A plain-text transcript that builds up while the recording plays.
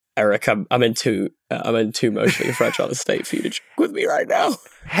Eric, I'm in too emotionally fragile a state for you to joke with me right now.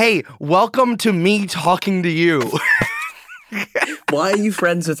 Hey, welcome to me talking to you. Why are you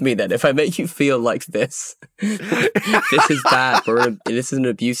friends with me then? If I make you feel like this, this is bad. This is an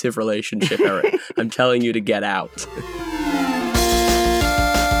abusive relationship, Eric. I'm telling you to get out.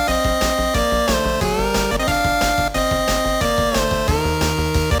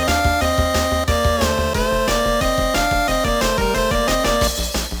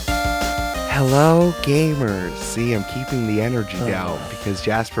 Hello, gamers. See, I'm keeping the energy down because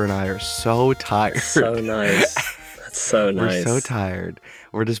Jasper and I are so tired. So nice. That's so nice. We're so tired.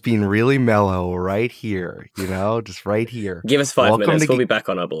 We're just being really mellow right here, just right here. Give us 5 minutes. We'll be back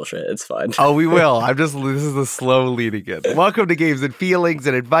on our bullshit. It's fine. Oh, we will. This is the slow leading in. Welcome to Games and Feelings,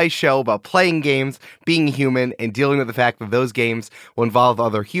 an advice show about playing games, being human, and dealing with the fact that those games will involve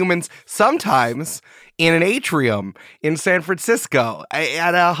other humans, sometimes in an atrium in San Francisco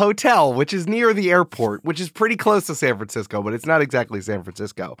at a hotel, which is near the airport, which is pretty close to San Francisco, but it's not exactly San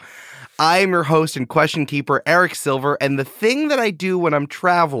Francisco. I'm your host and question keeper, Eric Silver, and the thing that I do when I'm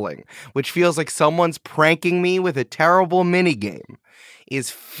traveling, which feels like someone's pranking me with a terrible minigame,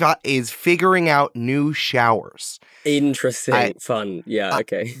 is figuring out new showers. Interesting. Fun. Yeah,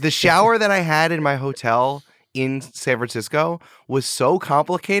 okay. The shower that I had in my hotel in San Francisco was so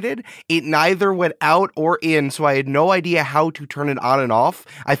complicated, it neither went out or in, so I had no idea how to turn it on and off.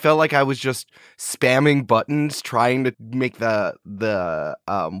 I felt like I was just spamming buttons trying to make the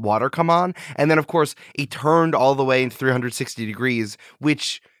water come on, and then of course it turned all the way in 360 degrees,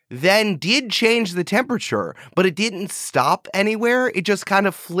 which then did change the temperature, but it didn't stop anywhere. It just kind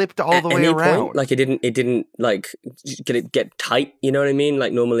of flipped all the way around. Point? Like it didn't like get tight. You know what I mean?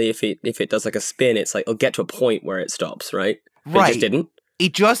 Like normally, if it does like a spin, it's like it'll get to a point where it stops, right? But right. It just didn't.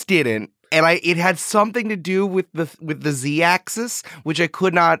 It just didn't, and it had something to do with the Z-axis, which I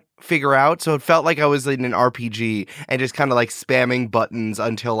could not figure out. So it felt like I was in an RPG and just kind of like spamming buttons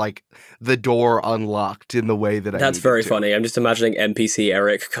until like the door unlocked in the way that That's very funny. I'm just imagining NPC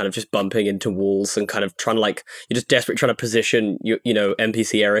Eric kind of just bumping into walls and kind of trying to like, you're just desperately trying to position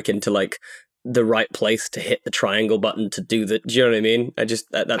NPC Eric into like the right place to hit the triangle button to do the, do you know what I mean?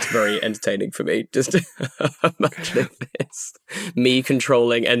 That's very entertaining for me. Just imagining this. Me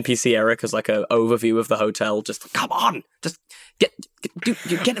controlling NPC Eric as like an overview of the hotel. Just come on, just get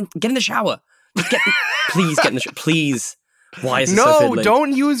in the shower. Please get in the shower. Please. Why is it so fiddly? No,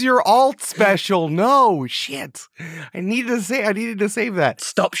 don't use your alt special. No, shit. I needed to save that.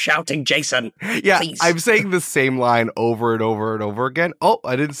 Stop shouting, Jason. Yeah, please. I'm saying the same line over and over and over again. Oh,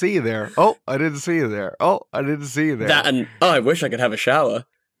 I didn't see you there. Oh, I didn't see you there. Oh, I didn't see you there. That and, I wish I could have a shower.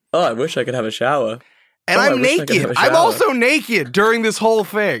 Oh, I wish I could have a shower. And I'm naked. I'm also naked during this whole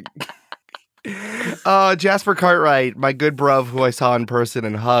thing. Jasper Cartwright, my good bruv who I saw in person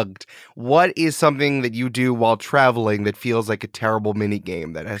and hugged. What is something that you do while traveling that feels like a terrible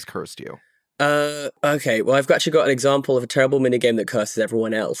minigame that has cursed you? Okay, well, I've actually got an example of a terrible minigame that curses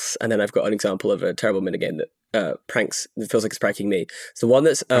everyone else, and then I've got an example of a terrible minigame that feels like it's pranking me. So the one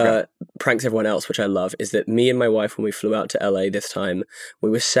that's pranks everyone else, which I love, is that me and my wife, when we flew out to LA this time, we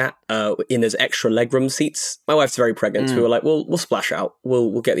were sat in those extra legroom seats. My wife's very pregnant, so we were like, we'll splash out.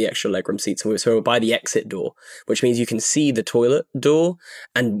 We'll get the extra legroom seats. And so we were by the exit door, which means you can see the toilet door,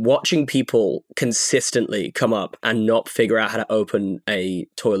 and watching people consistently come up and not figure out how to open a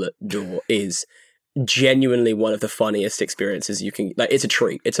toilet door is genuinely one of the funniest experiences you can, like, it's a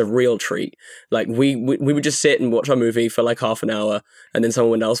treat. It's a real treat. Like we would just sit and watch our movie for like half an hour, and then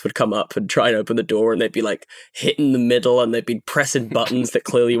someone else would come up and try and open the door, and they'd be like hitting the middle, and they'd be pressing buttons that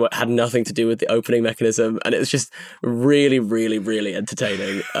clearly had nothing to do with the opening mechanism, and it was just really, really, really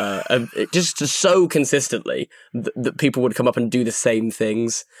entertaining. And it just so consistently that people would come up and do the same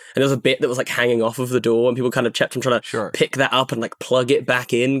things, and there was a bit that was like hanging off of the door, and people kind of kept on trying to pick that up and like plug it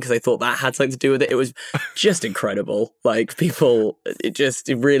back in because they thought that had something to do with it. It was just incredible. Like, people, it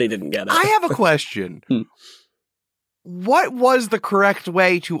really didn't get it. I have a question. What was the correct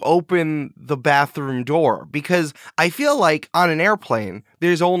way to open the bathroom door? Because I feel like on an airplane,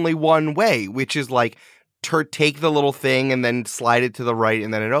 there's only one way, which is like take the little thing and then slide it to the right,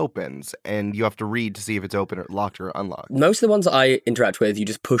 and then it opens, and you have to read to see if it's open or locked or unlocked. Most of the ones that I interact with, you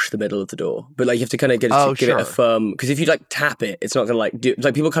just push the middle of the door, but like you have to kind of give it a firm, because if you like tap it, it's not gonna like do,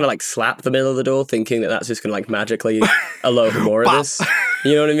 like people kind of like slap the middle of the door thinking that that's just gonna like magically allow more of this.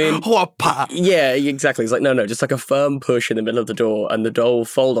 You know what I mean? Yeah, exactly. It's like no, just like a firm push in the middle of the door, and the door will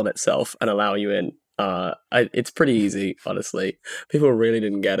fold on itself and allow you in. It's pretty easy, honestly. People really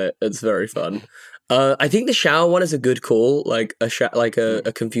didn't get it. It's very fun. I think the shower one is a good call. Like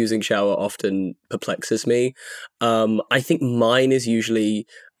a confusing shower often perplexes me. I think mine is usually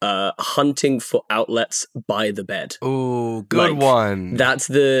hunting for outlets by the bed. Ooh, good one. I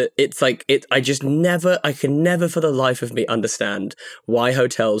can never for the life of me understand why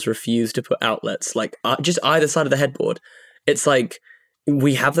hotels refuse to put outlets, like, just either side of the headboard. It's like,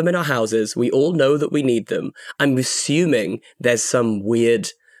 we have them in our houses, we all know that we need them. I'm assuming there's some weird,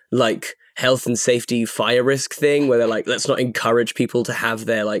 like, health and safety fire risk thing where they're like, let's not encourage people to have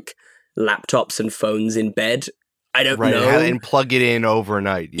their, like, laptops and phones in bed. I don't know. And plug it in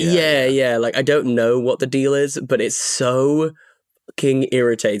overnight. Yeah. Like, I don't know what the deal is, but it's so fucking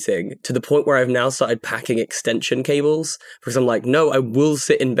irritating to the point where I've now started packing extension cables because I'm like, no, I will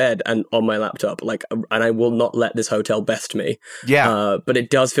sit in bed and on my laptop, like, and I will not let this hotel best me. Yeah. But it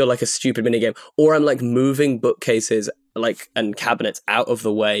does feel like a stupid minigame. Or I'm like moving bookcases, like, and cabinets out of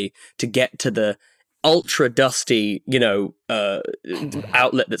the way to get to the ultra dusty,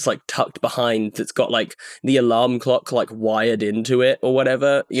 outlet that's like tucked behind, that's got like the alarm clock like wired into it or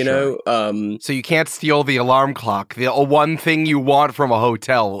whatever, know. So you can't steal the alarm clock. The one thing you want from a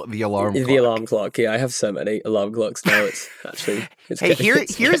hotel, the alarm clock. The alarm clock. Yeah, I have so many alarm clocks now. It's actually. Hey,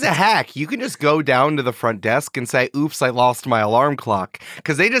 here's a hack. You can just go down to the front desk and say, "Oops, I lost my alarm clock,"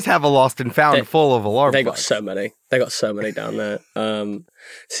 because they just have a lost and found full of alarm. They clocks. got so many. They got so many down there.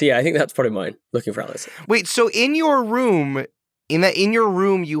 So yeah, I think that's probably mine. Looking for outlets. Wait, so in your room,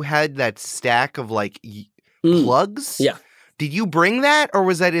 you had that stack of like plugs? Yeah. Did you bring that, or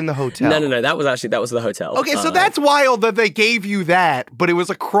was that in the hotel? No. That was the hotel. Okay, so that's wild that they gave you that, but it was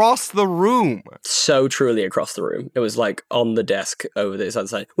across the room. So truly across the room. It was like on the desk over this other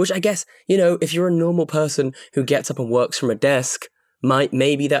side. Which I guess, if you're a normal person who gets up and works from a desk,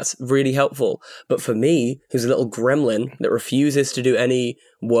 maybe that's really helpful. But for me, who's a little gremlin that refuses to do any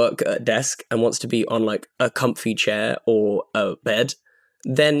work at a desk and wants to be on like a comfy chair or a bed,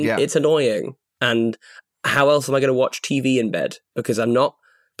 then it's annoying. And how else am I going to watch TV in bed? Because I'm not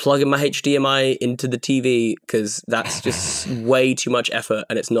plugging my HDMI into the TV, because that's just way too much effort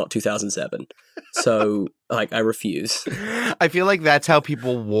and it's not 2007. So, like, I refuse. I feel like that's how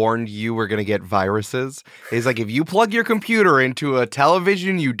people warned you were going to get viruses. It's like, if you plug your computer into a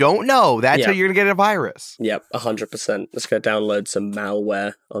television you don't know, that's how you're going to get a virus. Yep, 100%. Let's go download some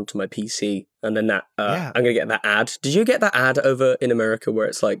malware onto my PC. And then I'm going to get that ad. Did you get that ad over in America where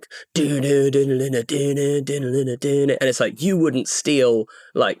it's like, and it's like, you wouldn't steal,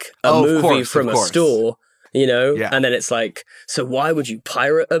 like, a movie from a store, Yeah. And then it's like, so why would you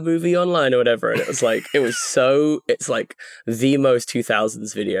pirate a movie online or whatever? And it was like, it's like the most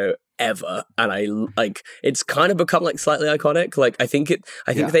 2000s video ever. And it's kind of become like slightly iconic. Like, I think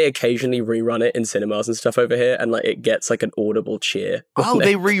they occasionally rerun it in cinemas and stuff over here, and like it gets like an audible cheer. Oh,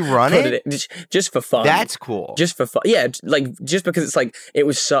 they rerun it? Just for fun. That's cool. Just for fun. Yeah, like, just because it's like, it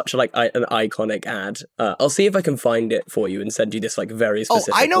was such like an iconic ad. I'll see if I can find it for you and send you this like very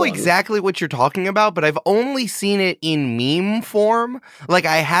specific I know one. exactly what you're talking about, but I've only seen it in meme form. Like,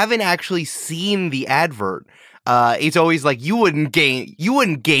 I haven't actually seen the advert. It's always like, you wouldn't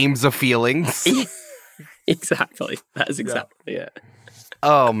games of feelings. Exactly. That is exactly it.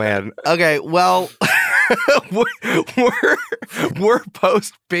 Oh man. Okay. Well, we're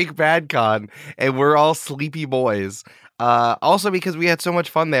post Big Bad Con, and we're all sleepy boys. Also because we had so much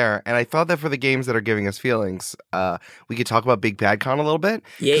fun there, and I thought that for the games that are giving us feelings, we could talk about Big Bad Con a little bit.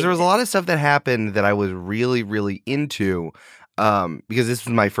 Yeah. Because there was a lot of stuff that happened that I was really, really into. Because this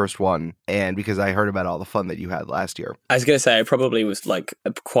was my first one, and because I heard about all the fun that you had last year. I was going to say, I probably was like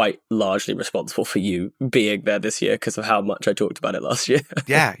quite largely responsible for you being there this year because of how much I talked about it last year.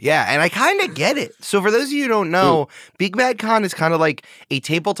 Yeah, and I kind of get it. So for those of you who don't know, Big Bad Con is kind of like a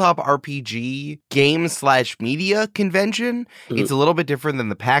tabletop RPG game/media convention. It's a little bit different than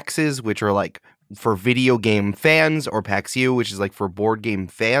the PAXs, which are like for video game fans, or PAX U, which is like for board game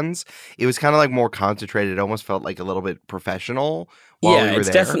fans. It was kind of like more concentrated. It almost felt like a little bit professional. Yeah, it's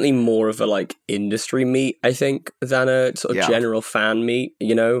definitely more of a like industry meet, I think, than a sort of general fan meet,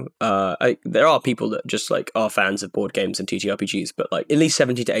 there are people that just like are fans of board games and TTRPGs, but like at least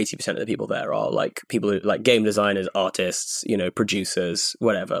 70 to 80% of the people there are like people who like game designers, artists, producers,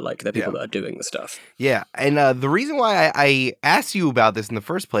 whatever, like the people that are doing the stuff. Yeah, and the reason why I asked you about this in the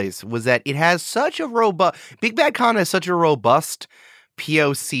first place was that it has such a robust, Big Bad Con has such a robust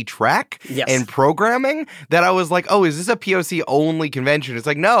POC track and programming that I was like, oh, is this a POC only convention? It's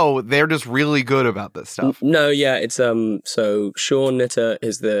like, no, they're just really good about this stuff. No, yeah, it's so Sean Nitter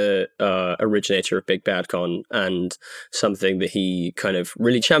is the originator of Big Bad Con, and something that he kind of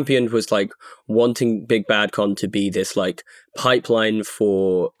really championed was like wanting Big Bad Con to be this like pipeline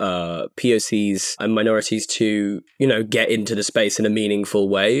for POCs and minorities to, get into the space in a meaningful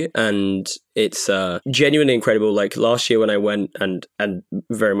way. And It's genuinely incredible. Like last year when I went, and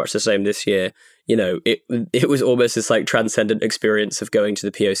very much the same this year, you know, it was almost this like transcendent experience of going to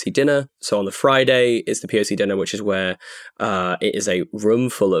the POC dinner. So on the Friday is the POC dinner, which is where it is a room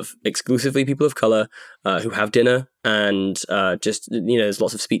full of exclusively people of color who have dinner, and just, you know, there's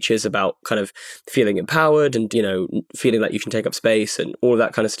lots of speeches about kind of feeling empowered and, you know, feeling like you can take up space and all of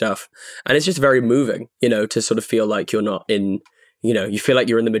that kind of stuff. And it's just very moving, you know, to sort of feel like you're not in, you know, you feel like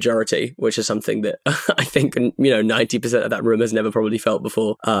you're in the majority, which is something that I think, you know, 90% of that room has never probably felt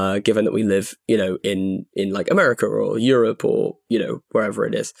before, given that we live, you know, in like America or Europe or, you know, wherever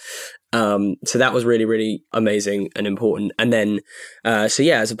it is. So that was really, really amazing and important. And then, so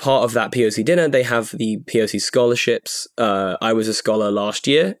yeah, as a part of that POC dinner, they have the POC scholarships. I was a scholar last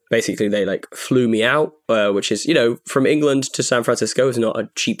year. Basically, they like flew me out, which is, you know, from England to San Francisco is not a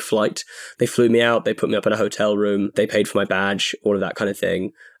cheap flight. They flew me out. They put me up in a hotel room. They paid for my badge, all of that kind of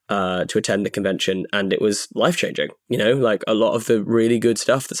thing. To attend the convention, and it was life-changing. You know, like a lot of the really good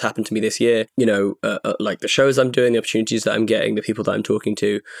stuff that's happened to me this year, you know, like the shows I'm doing, the opportunities that I'm getting, the people that I'm talking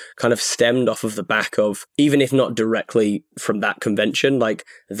to, kind of stemmed off of the back of, even if not directly from that convention, like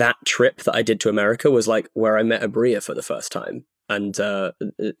that trip that I did to America was like where I met Abria for the first time. And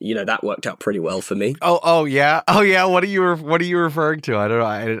you know, that worked out pretty well for me. Oh yeah. What are you referring to? I don't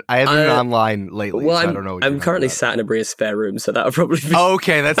know. I haven't been online lately. Well, so I don't know. I'm currently sat in Abria's spare room, so that would probably be. Oh,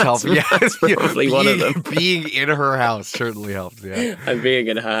 okay, that's helpful. Yeah, that's probably one of them. Being in her house certainly helps. Yeah, I'm being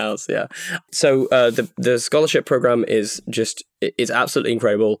in her house. Yeah. So the scholarship program is just, it's absolutely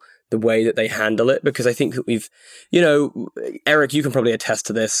incredible. The way that they handle it, because I think that we've, you know, Eric, you can probably attest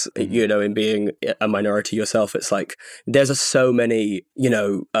to this, you know, in being a minority yourself, it's like, there's so many, you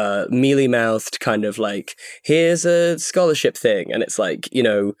know, mealy-mouthed kind of like, here's a scholarship thing. And it's like, you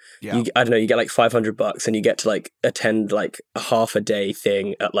know, I don't know, you get like $500 and you get to like attend like a half a day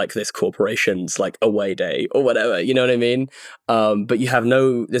thing at like this corporation's like away day or whatever, you know what I mean? But you have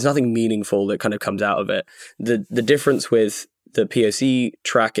there's nothing meaningful that kind of comes out of it. The difference with the POC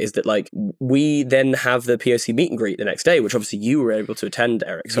track is that like we then have the POC meet and greet the next day, which obviously you were able to attend,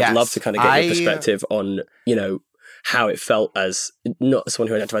 Eric. So yes, I'd love to kind of get your perspective on, you know, how it felt as not someone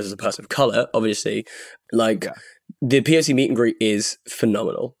who identifies as a person of color, obviously. Like the POC meet and greet is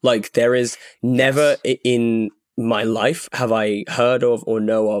phenomenal. Like there is never in my life have I heard of or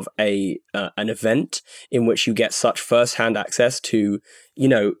know of an event in which you get such first-hand access to, you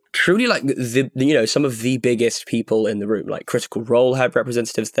know, truly like you know, some of the biggest people in the room. Like Critical Role had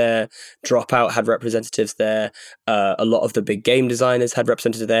representatives there, Dropout had representatives there, a lot of the big game designers had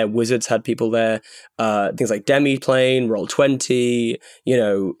representatives there, Wizards had people there, things like Demiplane, Roll20, you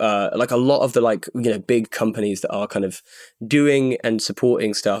know, like a lot of the like, you know, big companies that are kind of doing and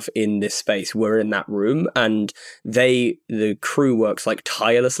supporting stuff in this space were in that room, and the crew works like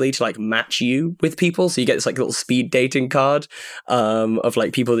tirelessly to like match you with people, so you get this like little speed dating card of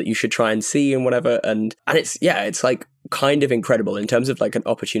like people that you should try and see and whatever, and it's like kind of incredible in terms of like an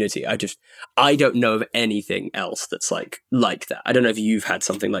opportunity. I don't know of anything else that's like that. I don't know if you've had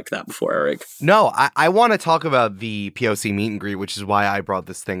something like that before, Eric. No, I want to talk about the POC meet and greet, which is why I brought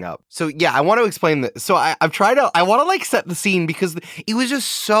this thing up. So yeah, I want to explain that. So I want to like set the scene because it was just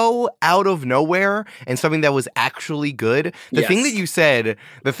so out of nowhere and something that was actually good. The thing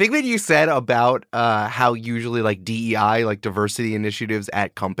that you said about how usually like DEI, like diversity initiatives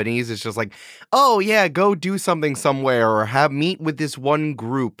at companies, is just like, oh yeah, go do something somewhere or meet with this one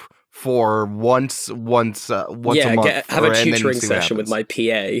group for once a month. Have a tutoring session with my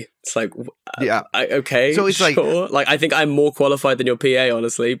PA. It's like, okay, so it's sure. Like I think I'm more qualified than your PA,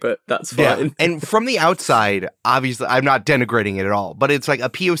 honestly, but that's fine. Yeah. And from the outside, obviously, I'm not denigrating it at all, but it's like a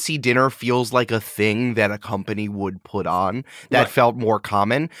POC dinner feels like a thing that a company would put on that felt more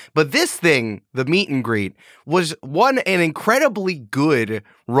common. But this thing, the meet and greet, was an incredibly good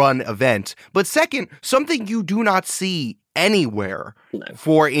run event, but second, something you do not see anywhere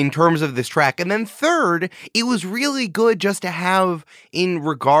for in terms of this track. And then third, it was really good just to have in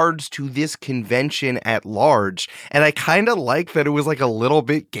regards to this convention at large. And I kind of like that it was like a little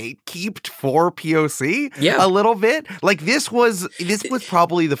bit gatekeeped for POC. Yeah. A little bit. Like this was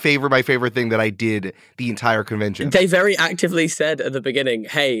probably my favorite thing that I did the entire convention. They very actively said at the beginning,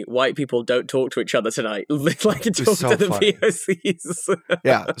 hey, white people don't talk to each other tonight. Like to talk to the POCs.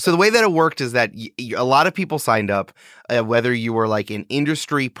 Yeah. So the way that it worked is that a lot of people signed up, whether you were like an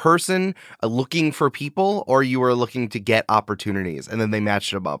industry person looking for people or you were looking to get opportunities, and then they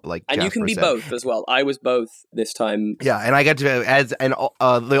matched them up. Like, and Jasper you can be said. both as well. I was both this time. Yeah, and I got to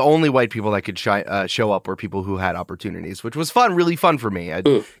the only white people that could show up were people who had opportunities, which was fun, really fun for me.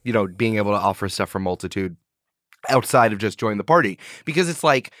 You know, being able to offer stuff for Multitude outside of just join the party, because it's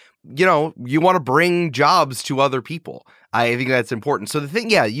like you want to bring jobs to other people. I think that's important. So the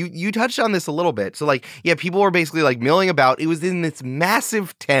thing, you touched on this a little bit. So people were basically like milling about. It was in this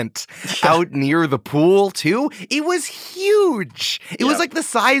massive tent out near the pool too. It was huge. It was like the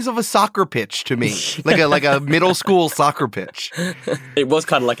size of a soccer pitch to me, like a middle school soccer pitch. It was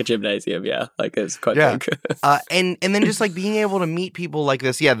kind of like a gymnasium, like it's quite big. And then just like being able to meet people like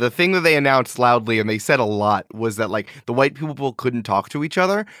this. Yeah, the thing that they announced loudly and they said a lot was that like the white people couldn't talk to each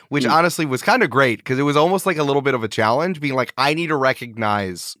other, which honestly was kind of great because it was almost like a little bit of a challenge. Being like, I need to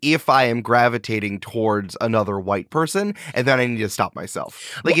recognize if I am gravitating towards another white person, and then I need to stop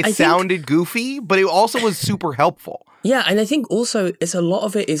myself. Like, it sounded goofy, but it also was super helpful. Yeah, and I think also it's a lot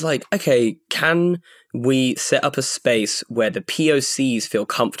of it is like, okay, can we set up a space where the POCs feel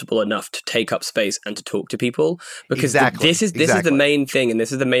comfortable enough to take up space and to talk to people? Because this is the main thing, and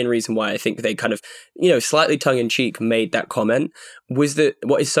this is the main reason why I think they kind of, slightly tongue-in-cheek made that comment, was that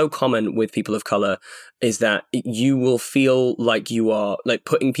what is so common with people of color is that you will feel like you are like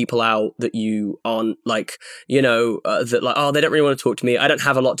putting people out, that you aren't like, that like, oh, they don't really want to talk to me. I don't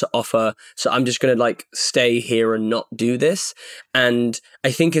have a lot to offer. So I'm just going to like stay here and not do this. And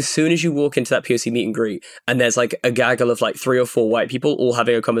I think as soon as you walk into that POC meet and greet and there's like a gaggle of like 3 or 4 white people all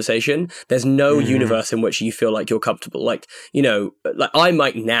having a conversation, there's no universe in which you feel like you're comfortable. Like, like I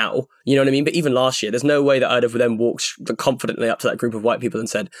might now, you know what I mean? But even last year, there's no way that I'd have then walked confidently up to that group of white people and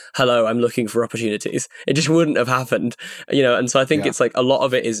said, hello, I'm looking for opportunities. It just wouldn't have happened, and so I think it's like a lot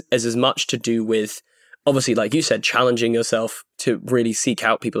of it is as much to do with, obviously, like you said, challenging yourself to really seek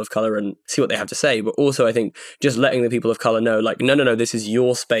out people of color and see what they have to say. But also, I think just letting the people of color know, like, no, this is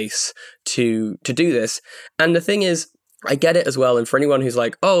your space to do this. And the thing is, I get it as well. And for anyone who's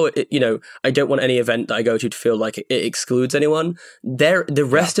like, I don't want any event that I go to feel like it excludes anyone. The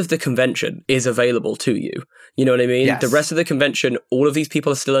rest of the convention is available to you. You know what I mean? Yes. The rest of the convention, all of these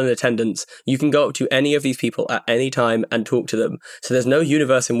people are still in attendance. You can go up to any of these people at any time and talk to them. So there's no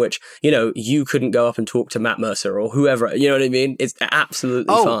universe in which, you couldn't go up and talk to Matt Mercer or whoever. You know what I mean? It's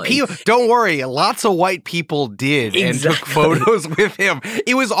absolutely fine. Don't worry. Lots of white people did and took photos with him.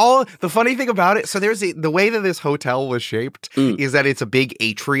 It was all, the funny thing about it, so there's the way that this hotel was shaped is that it's a big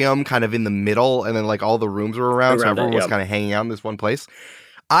atrium kind of in the middle, and then like all the rooms were around so everyone was kind of hanging out in this one place.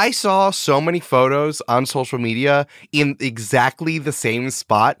 I saw so many photos on social media in exactly the same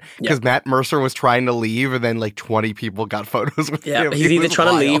spot because Matt Mercer was trying to leave and then like 20 people got photos with him. He's either trying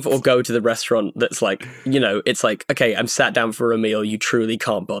to leave or go to the restaurant that's like, it's like, okay, I'm sat down for a meal. You truly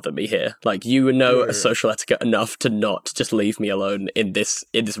can't bother me here. Like, a social etiquette enough to not just leave me alone in this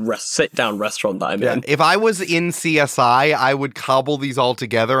sit-down restaurant that I'm in. If I was in CSI, I would cobble these all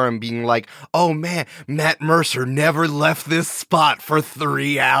together and being like, oh man, Matt Mercer never left this spot for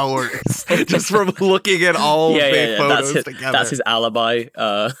 3 hours just from looking at all the photos together. That's his alibi,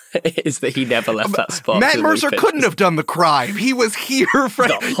 is that he never left that spot. Matt Mercer couldn't have done the crime. He was here for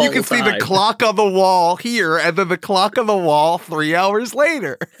you can see the clock on the wall here and then the clock on the wall 3 hours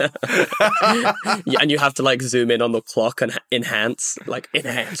later. And you have to like zoom in on the clock and enhance.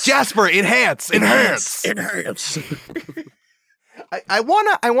 Jasper, enhance. I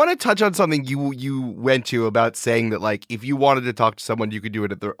wanna touch on something you went to about saying that like if you wanted to talk to someone you could do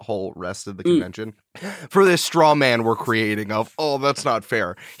it at the whole rest of the convention. For this straw man we're creating of that's not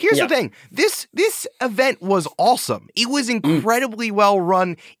fair. Here's the thing. This event was awesome. It was incredibly well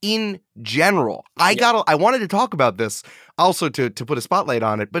run in general. I wanted to talk about this also to put a spotlight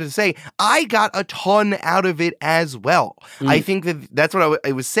on it, but to say I got a ton out of it as well. I think that's what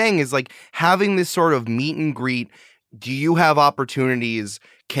I was saying is like having this sort of meet and greet. Do you have opportunities?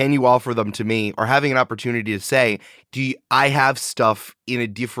 Can you offer them to me? Or having an opportunity to say, I have stuff in a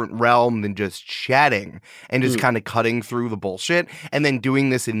different realm than just chatting and just kind of cutting through the bullshit and then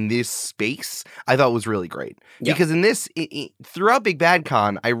doing this in this space, I thought was really great. Yeah. Because in this, throughout Big Bad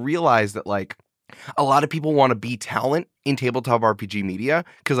Con, I realized that like a lot of people want to be talent in tabletop RPG media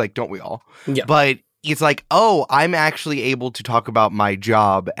because like, don't we all? Yeah. But it's like, I'm actually able to talk about my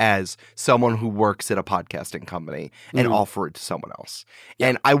job as someone who works at a podcasting company and offer it to someone else. Yeah.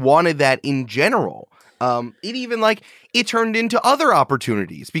 And I wanted that in general. It turned into other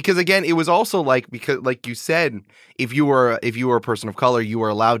opportunities because again, it was also like, because like you said, if you were a person of color, you were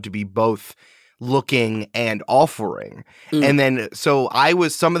allowed to be both looking and offering. And then, so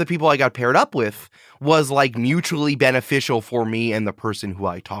some of the people I got paired up with was like mutually beneficial for me and the person who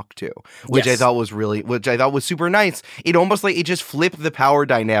I talked to, which I thought was super nice. It almost like, it just flipped the power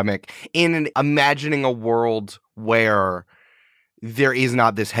dynamic in imagining a world where there is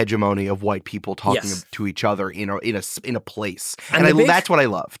not this hegemony of white people talking Yes. to each other in a place. And That's what I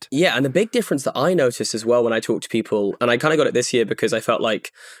loved. Yeah, and the big difference that I noticed as well when I talk to people, and I kind of got it this year because I felt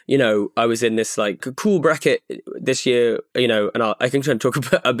like, I was in this like cool bracket this year, and I can try and talk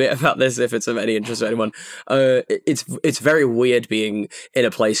a bit about this if it's of any interest to anyone. It's very weird being in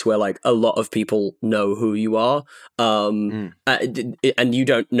a place where like a lot of people know who you are, and you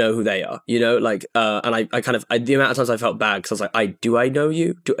don't know who they are, and the amount of times I felt bad because I was like, do I know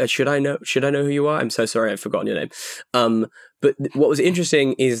you? Should I know who you are? I'm so sorry, I've forgotten your name. But what was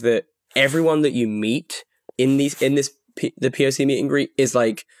interesting is that everyone that you meet in the POC meet and greet is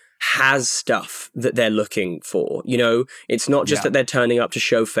like has stuff that they're looking for. It's not just that they're turning up to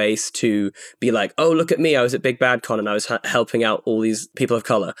show face to be like, oh, look at me, I was at Big Bad Con and I was helping out all these people of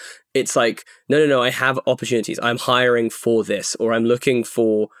color. It's like, no, I have opportunities. I'm hiring for this, or I'm looking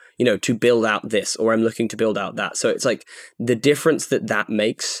for, to build out this, or I'm looking to build out that. So it's like the difference that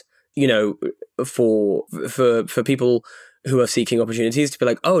makes, for people who are seeking opportunities to be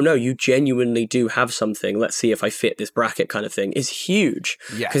like, oh no, you genuinely do have something. Let's see if I fit this bracket kind of thing is huge.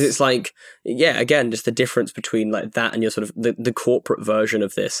 Because it's like, again, just the difference between like that and your sort of the corporate version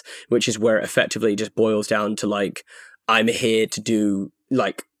of this, which is where it effectively just boils down to like, I'm here to do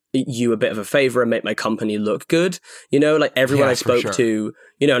like you a bit of a favor and make my company look good. Like everyone I spoke to,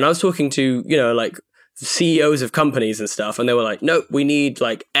 and I was talking to, like CEOs of companies and stuff, and they were like, no, we need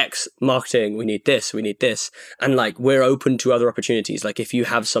like X marketing, we need this, and like we're open to other opportunities, like if you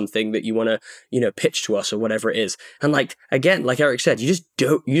have something that you want to pitch to us or whatever it is. And like again, like Eric said, you just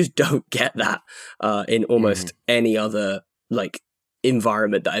don't get that in almost any other like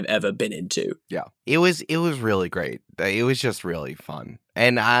environment that I've ever been into. It was really great. It was just really fun,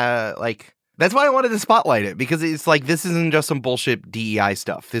 and that's why I wanted to spotlight it, because it's like, this isn't just some bullshit DEI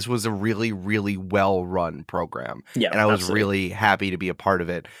stuff. This was a really, really well-run program. And I was really happy to be a part of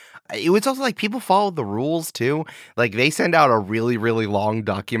it. It was also like people followed the rules too. Like they send out a really, really long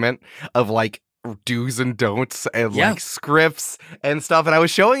document of like do's and don'ts and like scripts and stuff. And I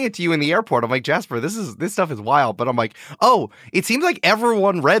was showing it to you in the airport. I'm like, Jasper, this stuff is wild. But I'm like, oh, it seems like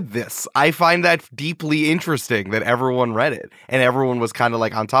everyone read this. I find that deeply interesting that everyone read it and everyone was kind of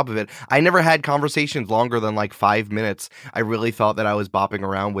like on top of it. I never had conversations longer than like 5 minutes. I really thought that I was bopping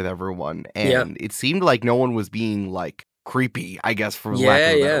around with everyone. And it seemed like no one was being like creepy, I guess, for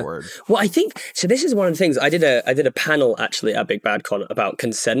lack of a better word. Well, I think so. This is one of the things I did a panel actually at Big Bad Con about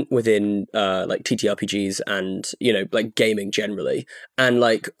consent within like TTRPGs and like gaming generally. And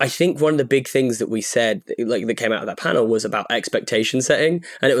like I think one of the big things that we said like that came out of that panel was about expectation setting,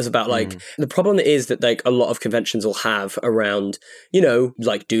 and it was about like the problem is that like a lot of conventions will have around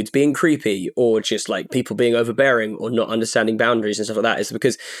like dudes being creepy or just like people being overbearing or not understanding boundaries and stuff like that, is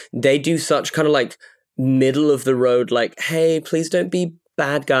because they do such kind of like middle of the road, like, hey, please don't be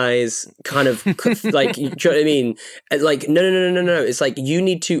bad guys, kind of like, do you know what I mean? Like, no. It's like, you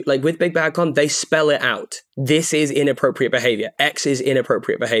need to, like with Big Bad Con, they spell it out. This is inappropriate behavior. X is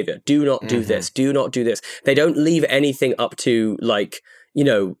inappropriate behavior. Do not do this. Do not do this. They don't leave anything up to like,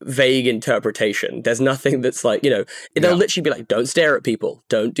 vague interpretation. There's nothing that's like, they'll literally be like, don't stare at people.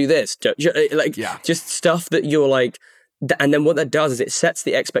 Don't do this. Just stuff that you're like. And then what that does is it sets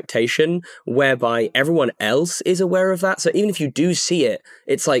the expectation whereby everyone else is aware of that. So even if you do see it,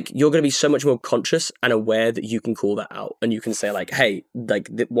 it's like you're going to be so much more conscious and aware that you can call that out and you can say like, hey,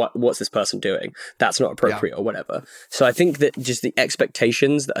 like what's this person doing? That's not appropriate or whatever. So I think that just the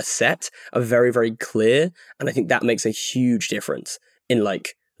expectations that are set are very, very clear. And I think that makes a huge difference in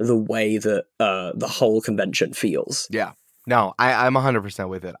like the way that the whole convention feels. Yeah. No, I'm 100%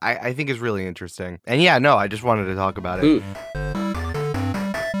 with it. I think it's really interesting. And I just wanted to talk about it.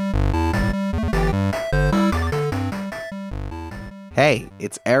 Hey,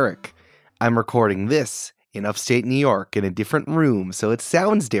 it's Eric. I'm recording this in upstate New York in a different room, so it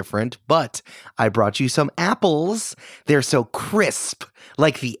sounds different, but I brought you some apples. They're so crisp,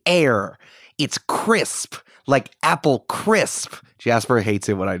 like the air. It's crisp, like apple crisp. Jasper hates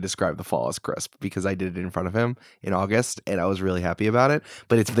it when I describe the fall as crisp because I did it in front of him in August and I was really happy about it.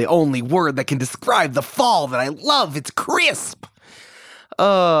 But it's the only word that can describe the fall that I love. It's crisp.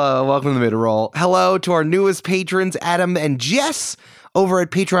 Welcome to the mid-roll. Hello to our newest patrons, Adam and Jess, over at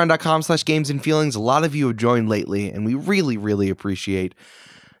patreon.com/gamesandfeelings. A lot of you have joined lately and we really, really appreciate,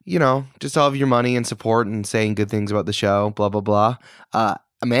 just all of your money and support and saying good things about the show, blah, blah, blah.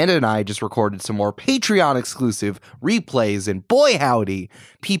 Amanda and I just recorded some more Patreon-exclusive replays, and boy howdy,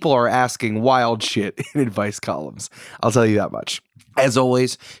 people are asking wild shit in advice columns. I'll tell you that much. As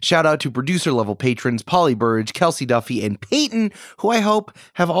always, shout out to producer-level patrons Polly Burridge, Kelsey Duffy, and Peyton, who I hope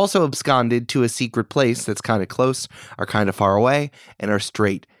have also absconded to a secret place that's kind of close, are kind of far away, and are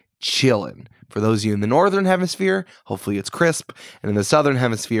straight chillin'. For those of you in the northern hemisphere, hopefully it's crisp, and in the southern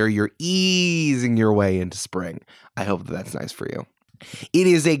hemisphere, you're easing your way into spring. I hope that's nice for you. It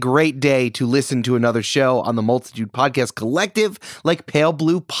is a great day to listen to another show on the Multitude Podcast Collective like Pale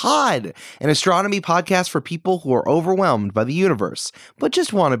Blue Pod, an astronomy podcast for people who are overwhelmed by the universe, but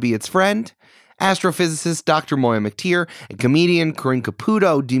just want to be its friend. Astrophysicist Dr. Moya McTeer and comedian Corinne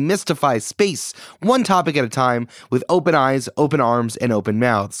Caputo demystify space one topic at a time with open eyes, open arms, and open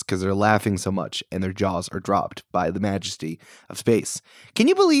mouths because they're laughing so much and their jaws are dropped by the majesty of space. Can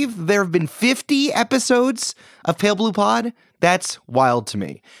you believe there have been 50 episodes of Pale Blue Pod? That's wild to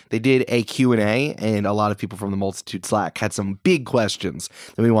me. They did a Q&A, and a lot of people from the Multitude Slack had some big questions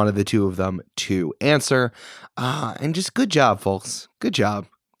that we wanted the two of them to answer. And just good job, folks. Good job.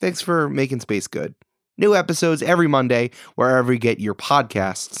 Thanks for making space good. New episodes every Monday, wherever you get your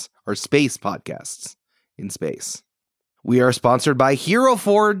podcasts, or space podcasts, in space. We are sponsored by Hero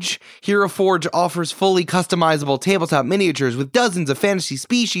Forge. Hero Forge offers fully customizable tabletop miniatures with dozens of fantasy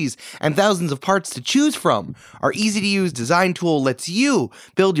species and thousands of parts to choose from. Our easy-to-use design tool lets you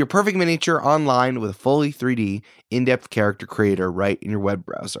build your perfect miniature online with a fully 3D, in-depth character creator right in your web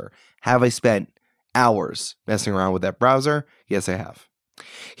browser. Have I spent hours messing around with that browser? Yes, I have.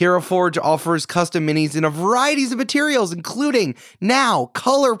 Hero Forge offers custom minis in a variety of materials, including now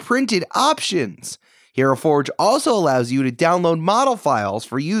color-printed options. Hero Forge also allows you to download model files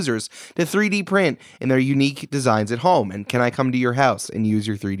for users to 3D print in their unique designs at home. And can I come to your house and use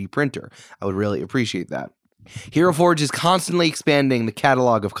your 3D printer? I would really appreciate that. Hero Forge is constantly expanding the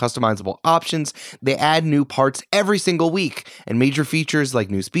catalog of customizable options. They add new parts every single week and major features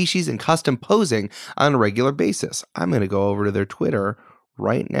like new species and custom posing on a regular basis. I'm going to go over to their Twitter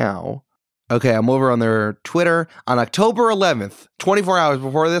right now. Okay, I'm over on their Twitter. On October 11th, 24 hours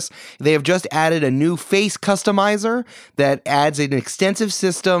before this, they have just added a new face customizer that adds an extensive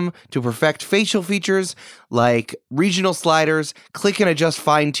system to perfect facial features like regional sliders, click and adjust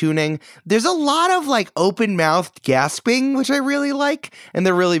fine-tuning. There's a lot of open-mouthed gasping, which I really like, and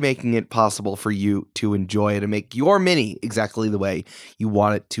they're really making it possible for you to enjoy it and make your mini exactly the way you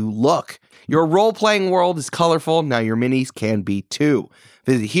want it to look. Your role-playing world is colorful, now your minis can be too.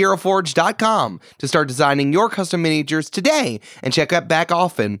 Visit HeroForge.com to start designing your custom miniatures today and check out back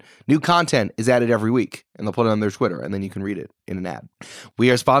often. New content is added every week, and they'll put it on their Twitter, and then you can read it in an ad. We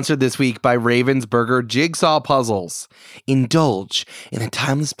are sponsored this week by Ravensburger Jigsaw Puzzles. Indulge in the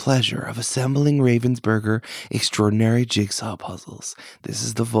timeless pleasure of assembling Ravensburger extraordinary jigsaw puzzles. This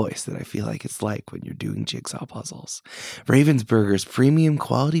is the voice that I feel like it's like when you're doing jigsaw puzzles. Ravensburger's premium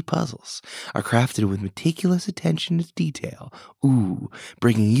quality puzzles are crafted with meticulous attention to detail.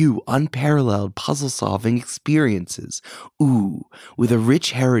 Bringing you unparalleled puzzle-solving experiences. With a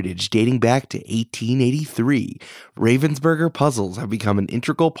rich heritage dating back to 1883, Ravensburger puzzles have become an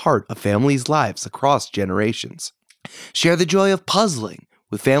integral part of families' lives across generations. Share the joy of puzzling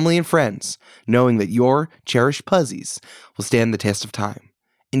with family and friends, knowing that your cherished puzzies will stand the test of time.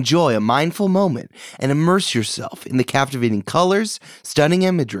 Enjoy a mindful moment and immerse yourself in the captivating colors, stunning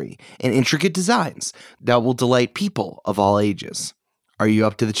imagery, and intricate designs that will delight people of all ages. Are you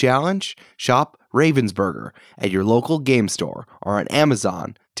up to the challenge? Shop Ravensburger at your local game store or on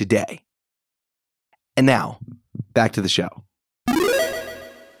Amazon today. And now, back to the show.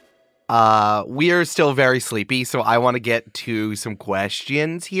 We are still very sleepy, so I want to get to some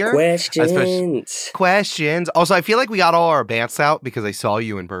questions here. Questions. Also, I feel like we got all our bants out because I saw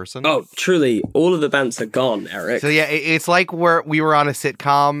you in person. Oh, truly. All of the bants are gone, Eric. So yeah, it's like we were on a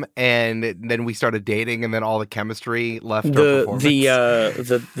sitcom and then we started dating and then all the chemistry left our performance.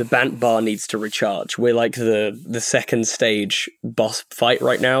 The bant bar needs to recharge. We're like the second stage boss fight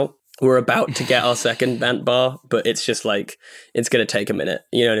right now. We're about to get our second bant bar, but it's just it's going to take a minute.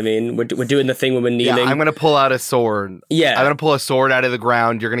 You know what I mean? We're doing the thing when we're kneeling. Yeah, I'm going to pull out a sword. Yeah. I'm going to pull a sword out of the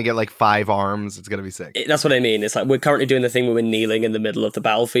ground. You're going to get 5 arms. It's going to be sick. That's what I mean. It's we're currently doing the thing when we're kneeling in the middle of the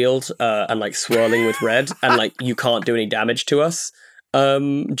battlefield and swirling with red and you can't do any damage to us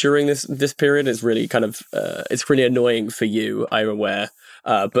during this period. It's really kind of, it's really annoying for you, I'm aware.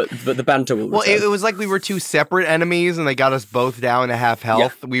 But the banter will return. Well, it was like we were two separate enemies and they got us both down to half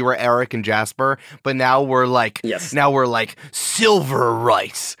health. Yeah. We were Eric and Jasper, but now we're Silver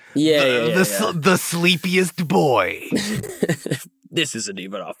Rice. The sleepiest boy. This isn't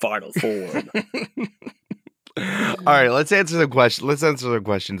even our final form. All right, let's answer some questions. Let's answer some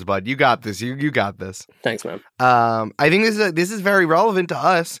questions, bud. You got this. You got this. Thanks, man. I think this is very relevant to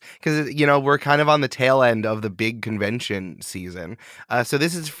us because we're kind of on the tail end of the big convention season. So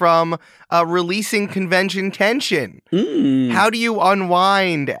this is from releasing convention tension. How do you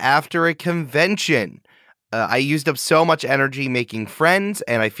unwind after a convention? I used up so much energy making friends,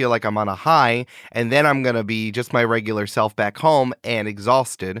 and I feel like I'm on a high, and then I'm going to be just my regular self back home and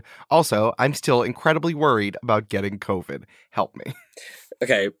exhausted. Also, I'm still incredibly worried about getting COVID. Help me.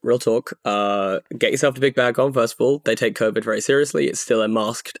 Okay, real talk. Get yourself to Big Bad Con, first of all. They take COVID very seriously. It's still a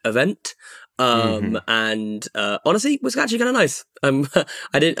masked event. And honestly, it was actually kind of nice.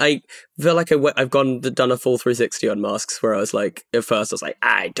 I feel like I've done a full 360 on masks where I was like, at first I was like,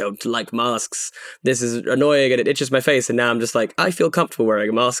 I don't like masks. This is annoying and it itches my face. And now I'm just like, I feel comfortable wearing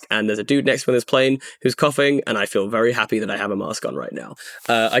a mask. And there's a dude next to me on this plane who's coughing. And I feel very happy that I have a mask on right now.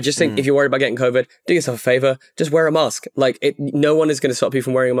 I just think if you're worried about getting COVID, do yourself a favor, just wear a mask. No one is going to stop you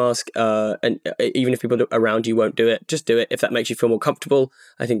from wearing a mask. And even if people around you won't do it, just do it. If that makes you feel more comfortable,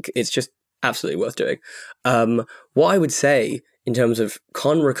 I think it's just absolutely worth doing. What I would say in terms of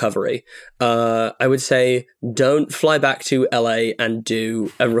con recovery, I would say don't fly back to LA and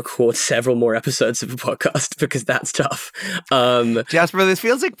record several more episodes of a podcast because that's tough. Jasper, this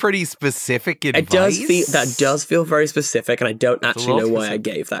feels like pretty specific advice. That does feel very specific, and I don't actually know why I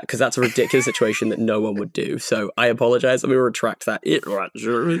gave that because that's a ridiculous situation that no one would do. So I apologize. Let me retract that.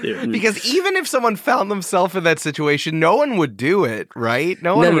 Because even if someone found themselves in that situation, no one would do it, right?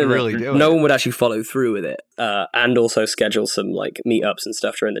 No one would really do it. No one would actually follow through with it, and also schedule some meetups and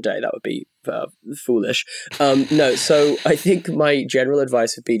stuff during the day. That would be foolish. So I think my general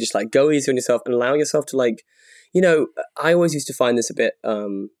advice would be just go easy on yourself and allowing yourself to I always used to find this a bit,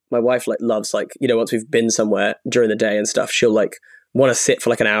 my wife loves once we've been somewhere during the day and stuff, she'll want to sit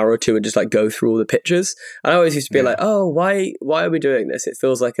for an hour or two and just go through all the pictures. And I always used to be oh, why are we doing this? It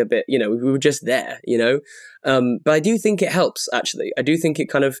feels like a bit, we were just there, but I do think it helps, actually. I do think it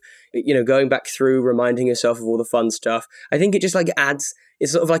kind of, going back through, reminding yourself of all the fun stuff. I think it just adds,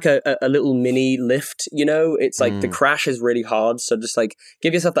 it's sort of a little mini lift, It's the crash is really hard. So just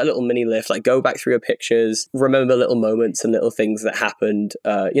give yourself that little mini lift, go back through your pictures, remember little moments and little things that happened,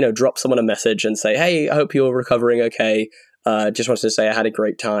 drop someone a message and say, hey, I hope you're recovering okay. Just wanted to say I had a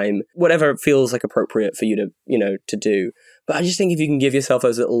great time. Whatever feels appropriate for you to do. But I just think if you can give yourself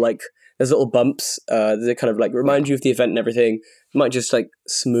those little bumps that kind of remind you of the event and everything, it might just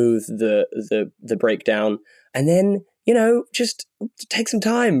smooth the breakdown. And then just take some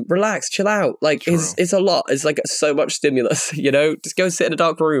time, relax, chill out. It's a lot. It's so much stimulus. Just go sit in a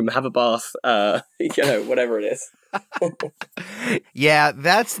dark room, have a bath. Whatever it is. Yeah,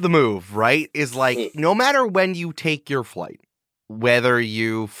 that's the move, right? Is no matter when you take your flight, whether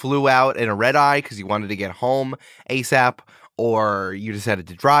you flew out in a red eye because you wanted to get home ASAP, or you decided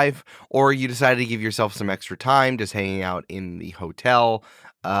to drive, or you decided to give yourself some extra time just hanging out in the hotel,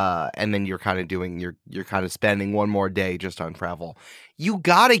 and then you're kind of spending one more day just on travel. You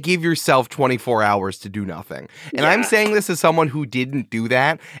gotta give yourself 24 hours to do nothing. And I'm saying this as someone who didn't do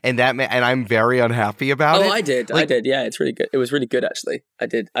that, and I'm very unhappy about it. Oh, I did. Yeah, it's really good. It was really good, actually. I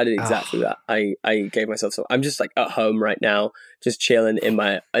did exactly that. I gave myself I'm just at home right now, just chilling in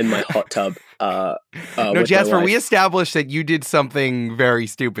my hot tub. No, Jasper, we established that you did something very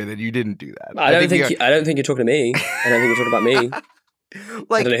stupid and you didn't do that. I don't think you're talking to me. I don't think you're talking about me.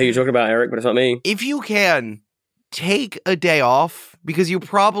 I don't know who you're talking about, Eric, but it's not me. If you can, take a day off, because you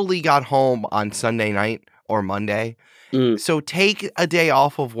probably got home on Sunday night or Monday. So take a day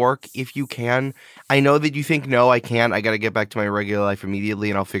off of work if you can. I know that you think, no, I can't. I got to get back to my regular life immediately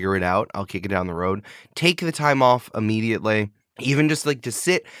and I'll figure it out. I'll kick it down the road. Take the time off immediately. Even just to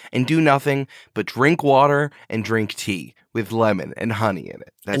sit and do nothing but drink water and drink tea with lemon and honey in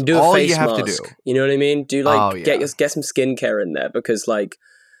it. That's all you have to do. You know what I mean? Do get some skincare in there because boy,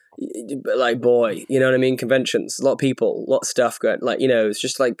 you know what I mean? Conventions, a lot of people, a lot of stuff going. It's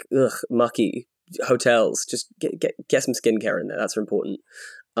just mucky hotels. Just get some skincare in there. That's important.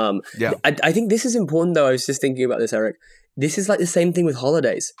 I think this is important though. I was just thinking about this, Eric. This is the same thing with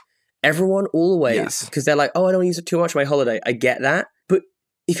holidays. Everyone always, because they're oh, I don't use it too much on my holiday. I get that. But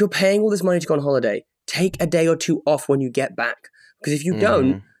if you're paying all this money to go on holiday, take a day or two off when you get back. Because if you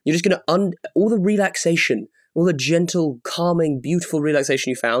don't, you're just going to, all the relaxation, all the gentle, calming, beautiful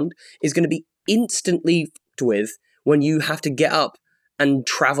relaxation you found is going to be instantly f***ed with when you have to get up and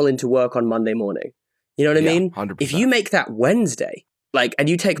travel into work on Monday morning. You know what I mean? 100%. If you make that Wednesday, and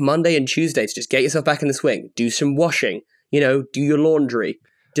you take Monday and Tuesday to just get yourself back in the swing, do some washing, do your laundry,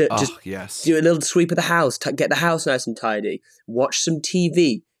 do a little sweep of the house, get the house nice and tidy, watch some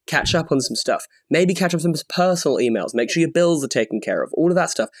TV, catch up on some stuff. Maybe catch up on some personal emails. Make sure your bills are taken care of. All of that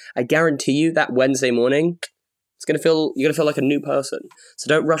stuff. I guarantee you that Wednesday morning, you're gonna feel like a new person. So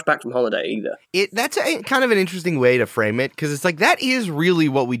don't rush back from holiday either. That's kind of an interesting way to frame it, because it's like that is really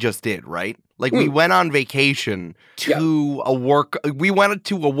what we just did, right? Like we went on vacation to a work. We went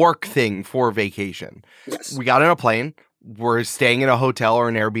to a work thing for vacation. Yes. We got on a plane. We're staying in a hotel or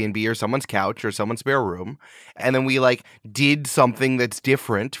an Airbnb or someone's couch or someone's spare room. And then we like did something that's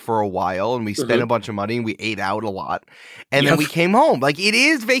different for a while, and we spent a bunch of money and we ate out a lot. And then we came home. Like it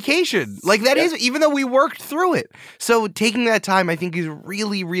is vacation. Like that is, even though we worked through it. So taking that time, I think, is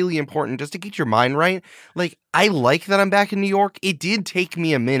really, really important just to get your mind right. Like I like that I'm back in New York. It did take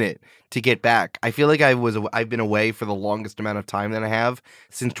me a minute to get back. I feel like I've been away for the longest amount of time that I have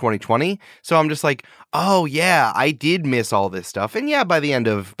since 2020. So I'm just like, oh yeah, I did miss all this stuff. And yeah, by the end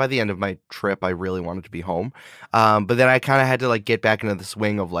of my trip, I really wanted to be home. But then I kind of had to like get back into the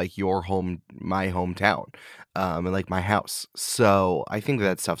swing of like your home, my hometown, and like my house. So I think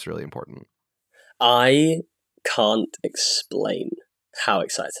that stuff's really important. I can't explain how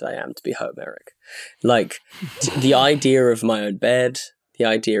excited I am to be home, Eric. Like the idea of my own bed, the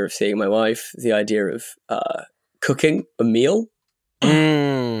idea of seeing my wife, the idea of cooking a meal.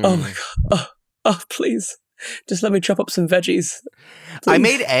 Oh my God. Oh, please. Just let me chop up some veggies. Please. I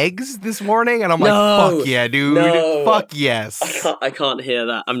made eggs this morning and I'm like, fuck yeah, dude. No. Fuck yes. I can't hear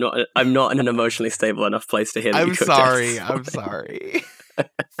that. I'm not in an emotionally stable enough place to hear that you cooked eggs. I'm sorry.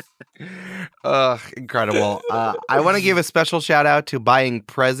 Incredible. I want to give a special shout out to buying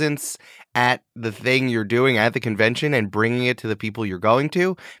presents at the thing you're doing at the convention and bringing it to the people you're going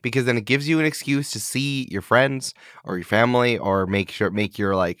to, because then it gives you an excuse to see your friends or your family, or make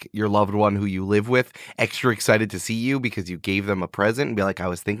your like your loved one who you live with extra excited to see you because you gave them a present and be like, I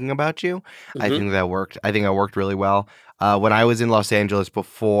was thinking about you. I think that worked. I think it worked really well. When I was in Los Angeles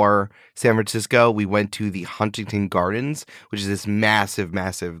before San Francisco, we went to the Huntington Gardens, which is this massive,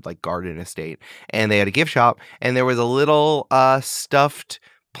 massive like garden estate, and they had a gift shop, and there was a little stuffed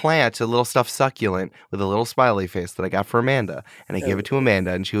plant, a little stuffed succulent with a little smiley face that I got for Amanda, and I gave it to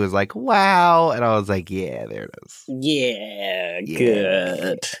Amanda, and she was like, wow, and I was like, yeah, there it is. Yeah.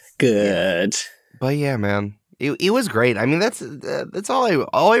 Good. But yeah, man, it was great. I mean, that's all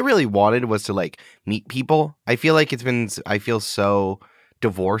I really wanted was to like meet people. I feel like I feel so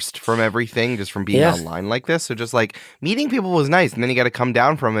divorced from everything just from being online like this. So just like meeting people was nice, and then you got to come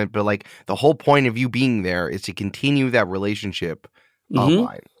down from it. But like the whole point of you being there is to continue that relationship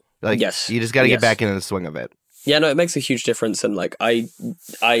online. Like, you just got to get back into the swing of it. Yeah, no, it makes a huge difference. And like, I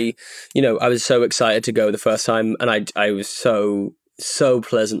was so excited to go the first time, and I was so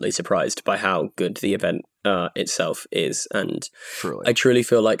pleasantly surprised by how good the event itself is. And I truly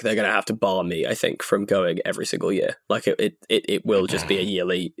feel like they're going to have to bar me, I think, from going every single year. Like it will just be a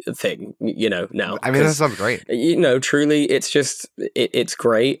yearly thing, now. I mean, that sounds great. Truly, it's just, it's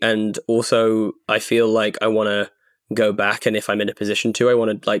great. And also I feel like I want to go back, and if I'm in a position to, I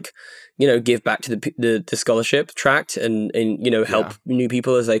want to like, give back to the scholarship tract and help new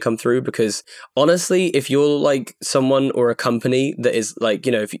people as they come through. Because honestly, if you're like someone or a company that is like,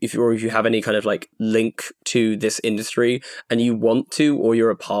 if you have any kind of like link to this industry and you want to, or you're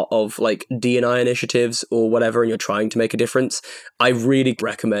a part of like D&I initiatives or whatever, and you're trying to make a difference, I really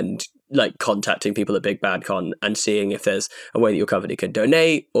recommend like contacting people at Big Bad Con and seeing if there's a way that your company can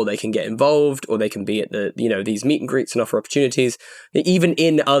donate, or they can get involved, or they can be at the, these meet and greets and offer opportunities. Even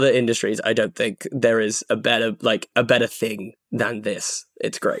in other industries, I don't think there is a better thing than this.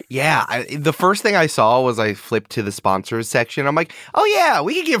 It's great. Yeah. The first thing I saw was I flipped to the sponsors section. I'm like, oh yeah,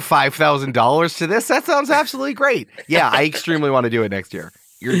 we could give $5,000 to this. That sounds absolutely great. Yeah. I extremely want to do it next year.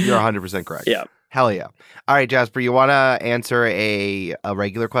 You're 100% correct. Yeah. Hell yeah. All right, Jasper, you want to answer a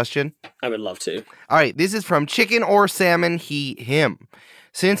regular question? I would love to. All right, this is from Chicken or Salmon, he, him.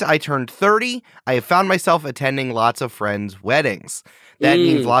 Since I turned 30, I have found myself attending lots of friends' weddings. That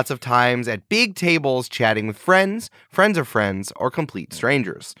means lots of times at big tables chatting with friends of friends, or complete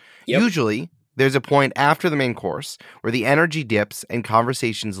strangers. Yep. Usually, there's a point after the main course where the energy dips and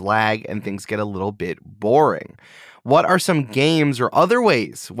conversations lag and things get a little bit boring. What are some games or other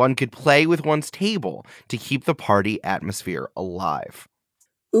ways one could play with one's table to keep the party atmosphere alive?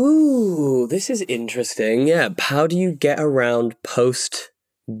 Ooh, this is interesting. Yeah, how do you get around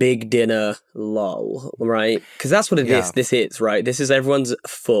post-big dinner lull, right? Because that's what this is, right? This is everyone's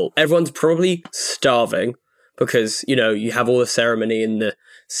full. Everyone's probably starving because, you have all the ceremony and the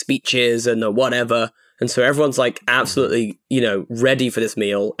speeches and the whatever. And so everyone's like absolutely, ready for this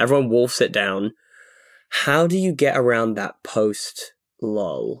meal. Everyone will sit down. How do you get around that post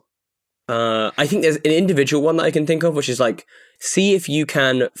lull? I think there's an individual one that I can think of, which is like, see if you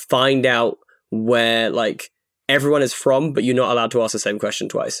can find out where like everyone is from, but you're not allowed to ask the same question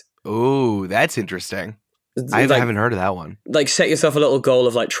twice. Ooh, that's interesting. I haven't heard of that one. Like, set yourself a little goal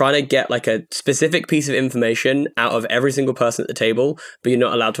of like trying to get like a specific piece of information out of every single person at the table, but you're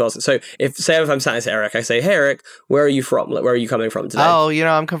not allowed to ask it. So if I'm sat next to Eric, I say, "Hey Eric, where are you from? Like, where are you coming from today?" Oh,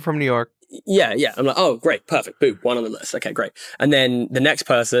 I'm coming from New York. Yeah. I'm like, oh, great, perfect, boom, one on the list. Okay, great. And then the next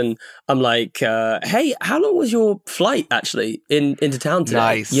person, I'm like, hey, how long was your flight actually into town today?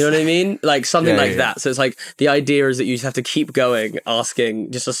 Nice. You know what I mean? Like something that. So it's like the idea is that you just have to keep going,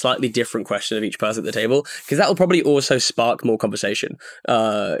 asking just a slightly different question of each person at the table, because that will probably also spark more conversation,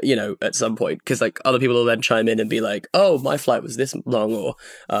 at some point, because like other people will then chime in and be like, oh, my flight was this long, or,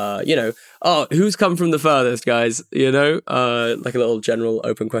 oh, who's come from the furthest, guys? Like a little general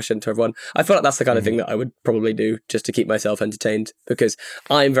open question to everyone. I feel like that's the kind of thing that I would probably do just to keep myself entertained, because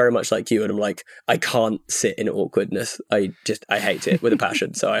I'm very much like you, and I'm like, I can't sit in awkwardness. I hate it with a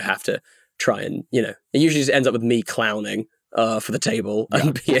passion. So I have to try and, it usually just ends up with me clowning for the table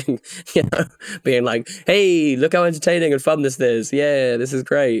and being like, hey, look how entertaining and fun this is. Yeah, this is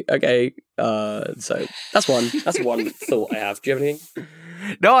great. Okay. So that's one thought I have. Do you have anything?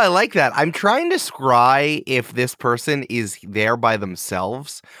 No, I like that. I'm trying to scry if this person is there by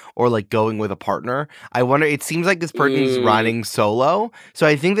themselves or like going with a partner. I wonder, it seems like this person's running solo. So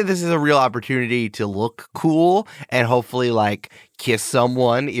I think that this is a real opportunity to look cool and hopefully like kiss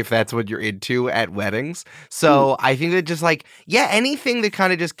someone if that's what you're into at weddings. So I think that just like, anything that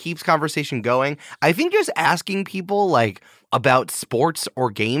kind of just keeps conversation going. I think just asking people like about sports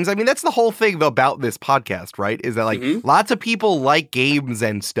or games. I mean, that's the whole thing about this podcast, right? Is that like lots of people like games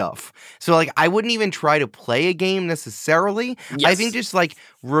and stuff. So like I wouldn't even try to play a game necessarily. Yes. I think just like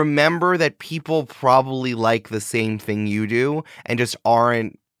remember that people probably like the same thing you do and just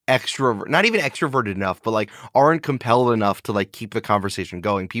aren't not even extroverted enough, but like aren't compelled enough to like keep the conversation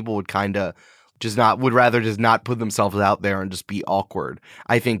going. People would kind of would rather just not put themselves out there and just be awkward.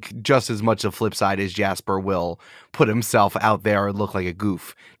 I think just as much the flip side is Jasper will put himself out there and look like a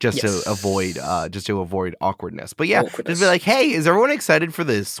goof just to avoid awkwardness. But just be like, hey, is everyone excited for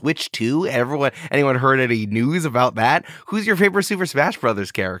the Switch 2? Anyone heard any news about that? Who's your favorite Super Smash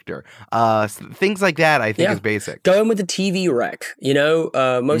Brothers character? Things like that I think is basic. Go in with the TV rec.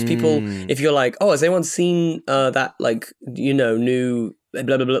 Most people, if you're like, oh, has anyone seen that like, new blah,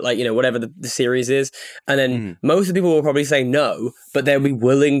 blah, blah, like, whatever the series is. And then most of the people will probably say no, but they'll be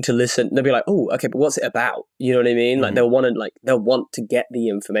willing to listen. They'll be like, oh, okay, but what's it about? You know what I mean? Like they'll want to get the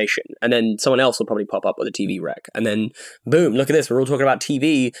information. And then someone else will probably pop up with a TV rec. And then boom, look at this. We're all talking about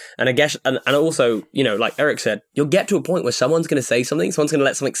TV. And I guess, and also, like Eric said, you'll get to a point where someone's going to say something, someone's going to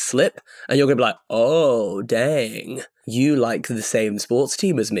let something slip, and you're going to be like, oh, dang, you like the same sports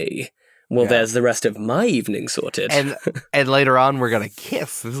team as me. Well, there's the rest of my evening sorted. And later on, we're going to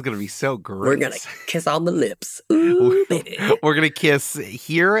kiss. This is going to be so great. We're going to kiss on the lips. Ooh, baby. We're going to kiss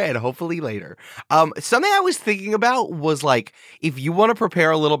here and hopefully later. Something I was thinking about was like, if you want to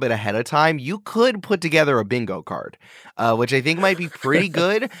prepare a little bit ahead of time, you could put together a bingo card, which I think might be pretty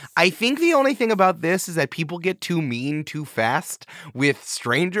good. I think the only thing about this is that people get too mean too fast with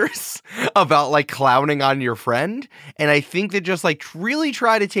strangers about like clowning on your friend. And I think that just like really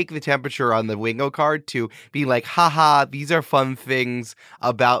try to take the temperature on the bingo card to be like, haha, these are fun things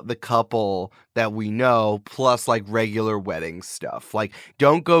about the couple that we know, plus like regular wedding stuff. Like,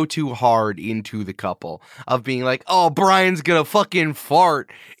 don't go too hard into the couple of being like, oh, Brian's gonna fucking fart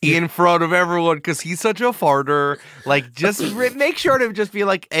in front of everyone because he's such a farter. Like, just make sure to just be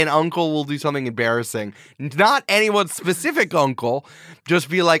like, an uncle will do something embarrassing. Not anyone's specific uncle. Just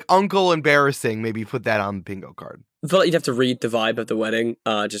be like, uncle embarrassing. Maybe put that on the bingo card. I feel like you'd have to read the vibe of the wedding,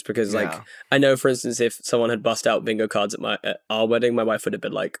 just because, like, I know, for instance, if someone had bust out bingo cards at our wedding, my wife would have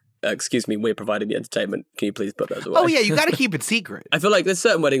been like, excuse me, we're providing the entertainment. Can you please put those away? Oh, yeah, you got to keep it secret. I feel like there's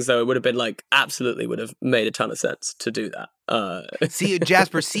certain weddings, though, it would have been like, absolutely would have made a ton of sense to do that. See,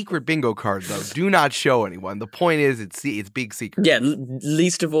 Jasper, secret bingo card, though. Do not show anyone. The point is, it's big secret. Yeah,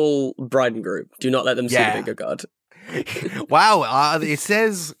 least of all bride and groom. Do not let them see the bingo card. Wow, it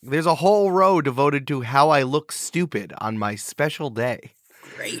says there's a whole row devoted to how I look stupid on my special day.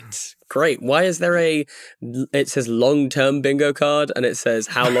 Great. Why is there it says long-term bingo card and it says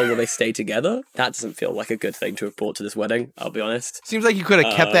how long will they stay together? That doesn't feel like a good thing to have brought to this wedding, I'll be honest. Seems like you could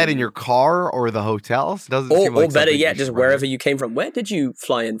have kept that in your car or the hotels. Doesn't seem like or better yet, just wherever you came from. Where did you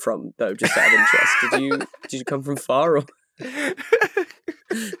fly in from, though, just out of interest? Did you come from far or... Why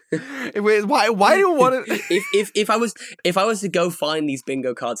do you want to? If I was to go find these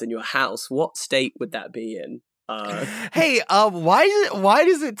bingo cards in your house, what state would that be in? Hey, why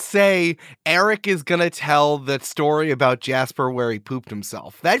does it say Eric is gonna tell that story about Jasper where he pooped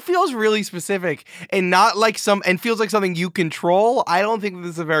himself? That feels really specific and not like and feels like something you control. I don't think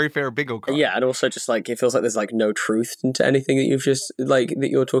this is a very fair bingo card. Yeah, and also just like it feels like there's like no truth into anything that you've just like that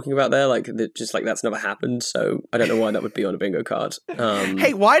you're talking about there. Like just like that's never happened. So I don't know why that would be on a bingo card.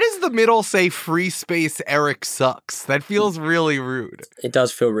 Hey, why does the middle say free space Eric sucks? That feels really rude. It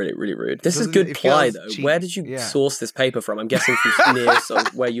does feel really, really rude. This is good ply though. Cheap. Where did you source this paper from? I'm guessing from near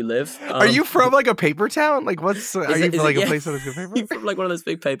where you live. Are you from like a paper town? Like are you from like a place that has good paper? You from like one of those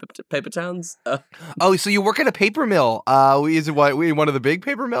big paper towns? Oh, so you work at a paper mill? Is it one of the big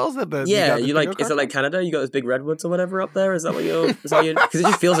paper mills? You like? Is it like Canada? You got those big redwoods or whatever up there? Is that what you're? Because it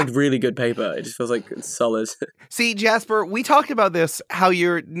just feels like really good paper. It just feels like it's solid. See, Jasper, we talked about this. How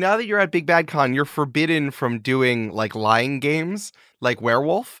now that you're at Big Bad Con, you're forbidden from doing like lying games like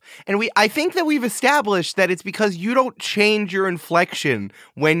Werewolf. And I think that we've established that it's because you don't change your inflection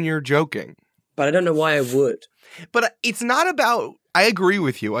when you're joking. But I don't know why I would. But it's not about... I agree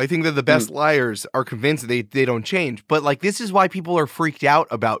with you. I think that the best liars are convinced they don't change. But like this is why people are freaked out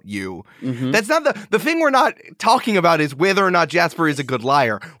about you. Mm-hmm. That's not the thing we're not talking about is whether or not Jasper is a good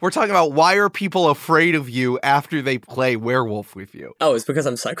liar. We're talking about why are people afraid of you after they play Werewolf with you. Oh, it's because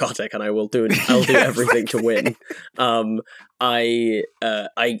I'm psychotic and I'll do everything to win. I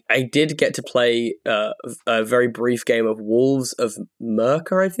did get to play a very brief game of Wolves of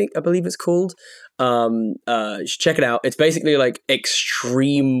Merca, I believe it's called. You should check it out. It's basically like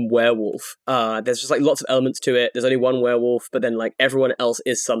extreme werewolf. There's just like lots of elements to it. There's only one werewolf, but then like everyone else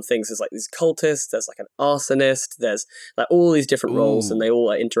is some things. There's like these cultists, there's like an arsonist, there's like all these different roles and they all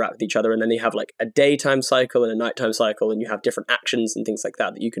like, interact with each other. And then you have like a daytime cycle and a nighttime cycle and you have different actions and things like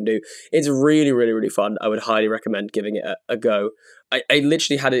that you can do. It's really, really, really fun. I would highly recommend giving it a go. I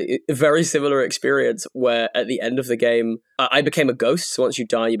literally had a very similar experience where at the end of the game, I became a ghost. So once you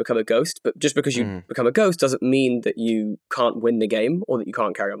die, you become a ghost. But just because you become a ghost doesn't mean that you can't win the game or that you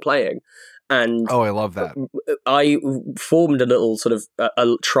can't carry on playing. And I love that. I formed a little sort of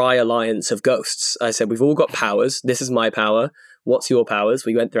a tri-alliance of ghosts. I said, we've all got powers. This is my power. What's your powers?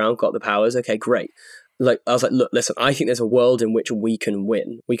 We went around, got the powers. Okay, great. Like I was like, look, listen, I think there's a world in which we can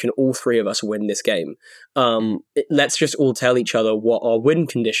win. We can all three of us win this game. Let's just all tell each other what our win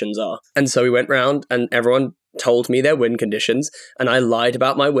conditions are. And so we went round and everyone told me their win conditions and I lied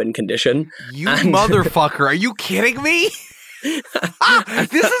about my win condition. You motherfucker, are you kidding me? This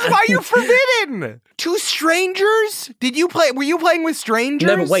is why you're forbidden. To strangers? Were you playing with strangers?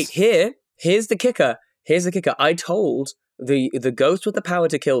 No, but wait, here's the kicker. I told the ghost with the power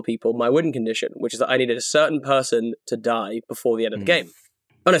to kill people, my win condition, which is that I needed a certain person to die before the end of the game.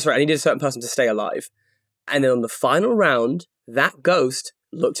 Oh no, sorry, I needed a certain person to stay alive. And then on the final round, that ghost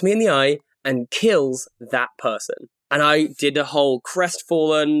looked me in the eye and kills that person. And I did a whole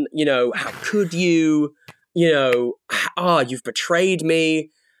crestfallen, how could you, you've betrayed me.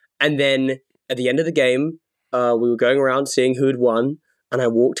 And then at the end of the game, we were going around seeing who'd won. And I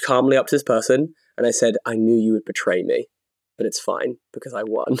walked calmly up to this person and I said, I knew you would betray me. But it's fine because I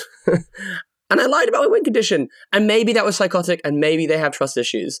won. And I lied about my win condition. And maybe that was psychotic and maybe they have trust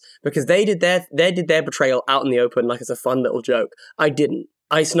issues because they did their betrayal out in the open like it's a fun little joke. I didn't.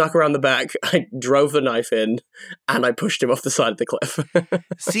 I snuck around the back, I drove the knife in, and I pushed him off the side of the cliff.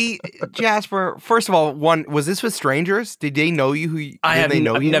 See, Jasper, first of all, was this with strangers? Did they know you? I've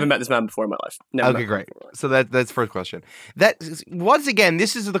never met this man before in my life. Okay, great. So that's the first question. Once again,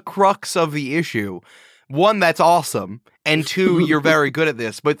 this is the crux of the issue. One, that's awesome. And two, you're very good at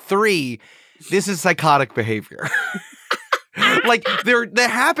this. But three, this is psychotic behavior. Like they're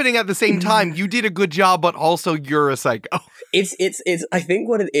happening at the same time. You did a good job, but also you're a psycho. It's I think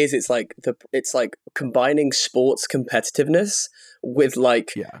what it is, it's like combining sports competitiveness with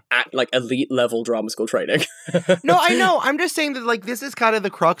like elite level drama school training. No, I know. I'm just saying that like this is kind of the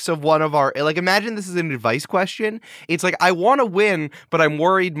crux of one of our imagine this is an advice question. It's like I want to win, but I'm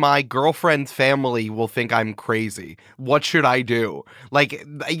worried my girlfriend's family will think I'm crazy. What should I do? Like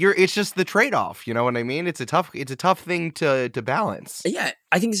it's just the trade-off, you know what I mean? It's a tough thing to balance. Yeah,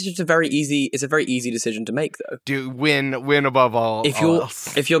 I think it's just a very easy decision to make though. Do win above all.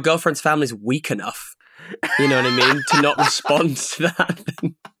 If your girlfriend's family's weak enough, you know what I mean, to not respond to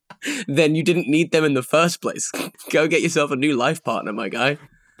that, then you didn't need them in the first place. Go get yourself a new life partner, my guy.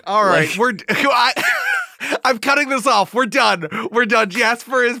 All right, I'm cutting this off. We're done.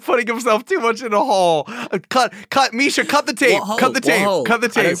 Jasper is putting himself too much in a hole. Cut. Misha, cut the tape. Cut the tape. Cut the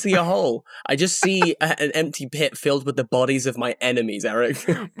tape. I don't see a hole. I just see an empty pit filled with the bodies of my enemies, Eric.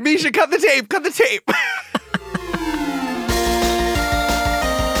 Misha, cut the tape. Cut the tape.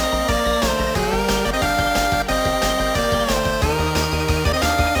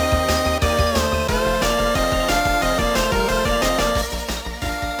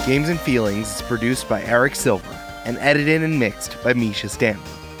 Games and Feelings is produced by Eric Silver and edited and mixed by Misha Stanley.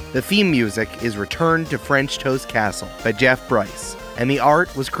 The theme music is Return to French Toast Castle by Jeff Bryce, and the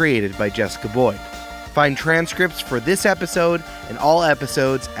art was created by Jessica Boyd. Find transcripts for this episode and all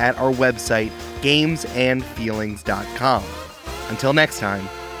episodes at our website, gamesandfeelings.com. Until next time,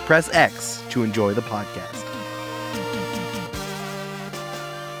 press X to enjoy the podcast.